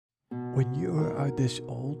when you are this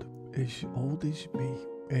old as me,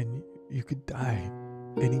 and you could die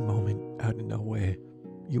any moment out of nowhere,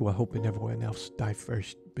 you were hoping everyone else die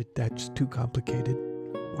first, but that's too complicated.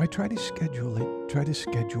 Why try to schedule it? Try to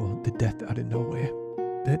schedule the death out of nowhere.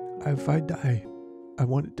 That if I die, I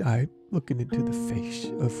want to die looking into the face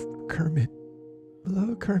of Kermit.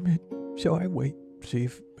 Hello, Kermit. So I wait, see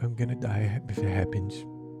if I'm gonna die, if it happens.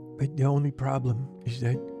 But the only problem is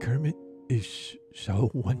that Kermit is so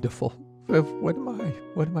wonderful. What am I?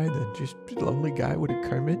 What am I then? Just a lonely guy with a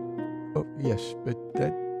Kermit? Oh, yes, but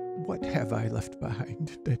what have I left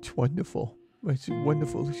behind? That's wonderful. What's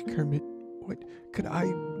wonderful is Kermit. What could I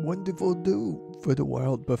wonderful do for the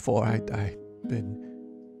world before I die? Then,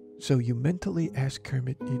 so you mentally ask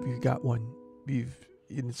Kermit if you got one.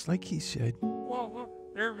 And it's like he said. Well,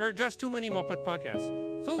 there are just too many Muppet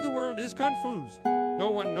podcasts, so the world is confused. No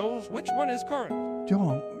one knows which one is correct.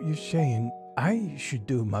 Joel, you're saying I should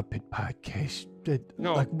do Muppet podcast?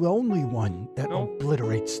 No. Like the only one that No.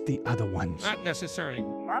 obliterates the other ones. Not necessarily.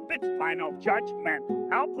 Muppets Final Judgment.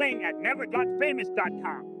 Now playing at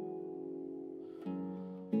nevergotfamous.com.